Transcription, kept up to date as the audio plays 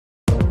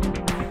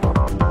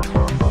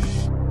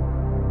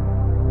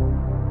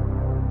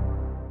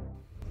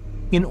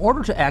In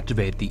order to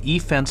activate the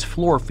E-fence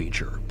floor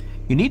feature,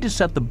 you need to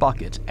set the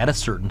bucket at a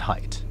certain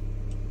height.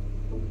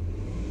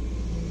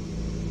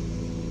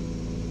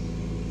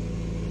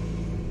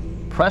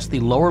 Press the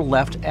lower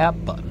left app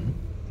button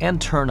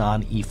and turn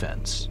on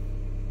E-fence.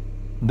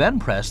 Then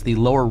press the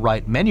lower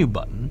right menu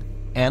button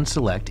and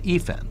select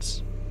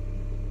E-fence.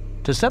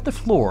 To set the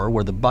floor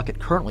where the bucket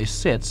currently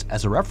sits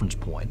as a reference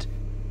point,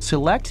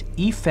 select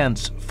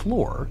E-fence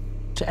floor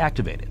to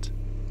activate it.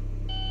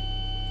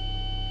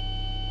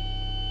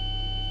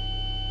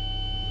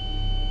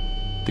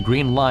 The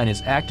green line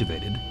is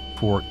activated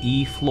for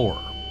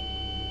E-floor.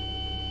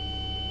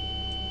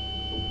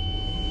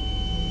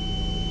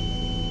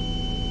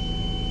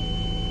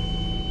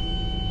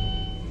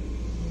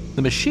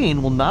 The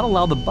machine will not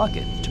allow the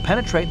bucket to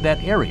penetrate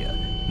that area,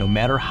 no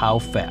matter how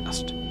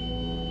fast.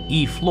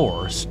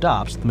 E-floor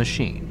stops the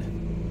machine.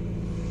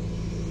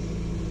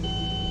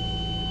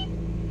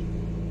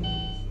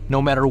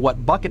 No matter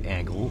what bucket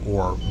angle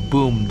or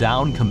boom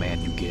down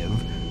command you give,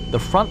 the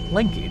front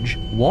linkage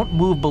won't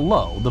move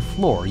below the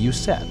floor you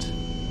set.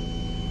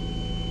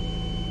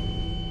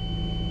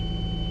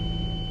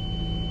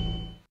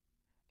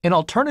 An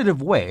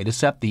alternative way to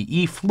set the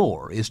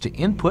E-floor is to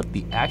input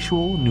the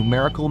actual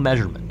numerical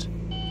measurement.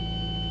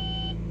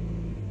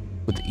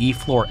 With the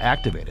E-floor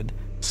activated,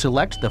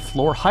 select the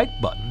floor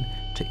height button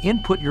to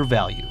input your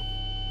value.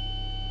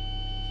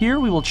 Here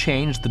we will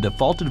change the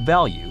defaulted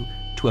value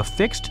to a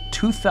fixed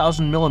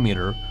 2000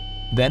 millimeter,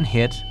 then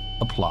hit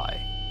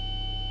Apply.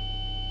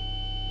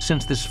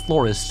 Since this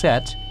floor is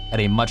set at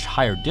a much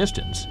higher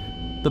distance,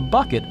 the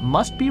bucket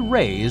must be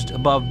raised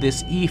above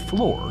this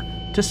E-floor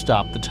to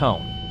stop the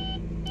tone.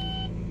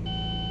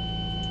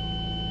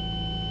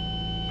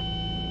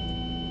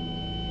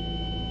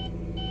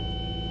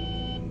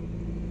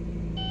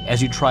 As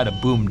you try to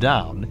boom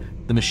down,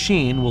 the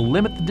machine will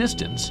limit the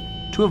distance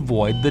to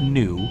avoid the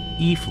new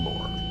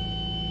E-floor.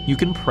 You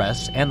can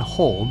press and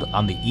hold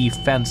on the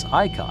E-fence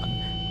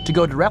icon to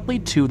go directly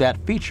to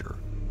that feature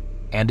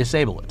and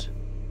disable it.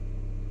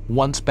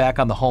 Once back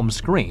on the home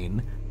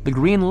screen, the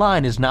green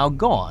line is now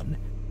gone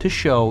to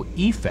show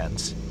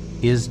E-fence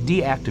is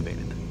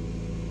deactivated.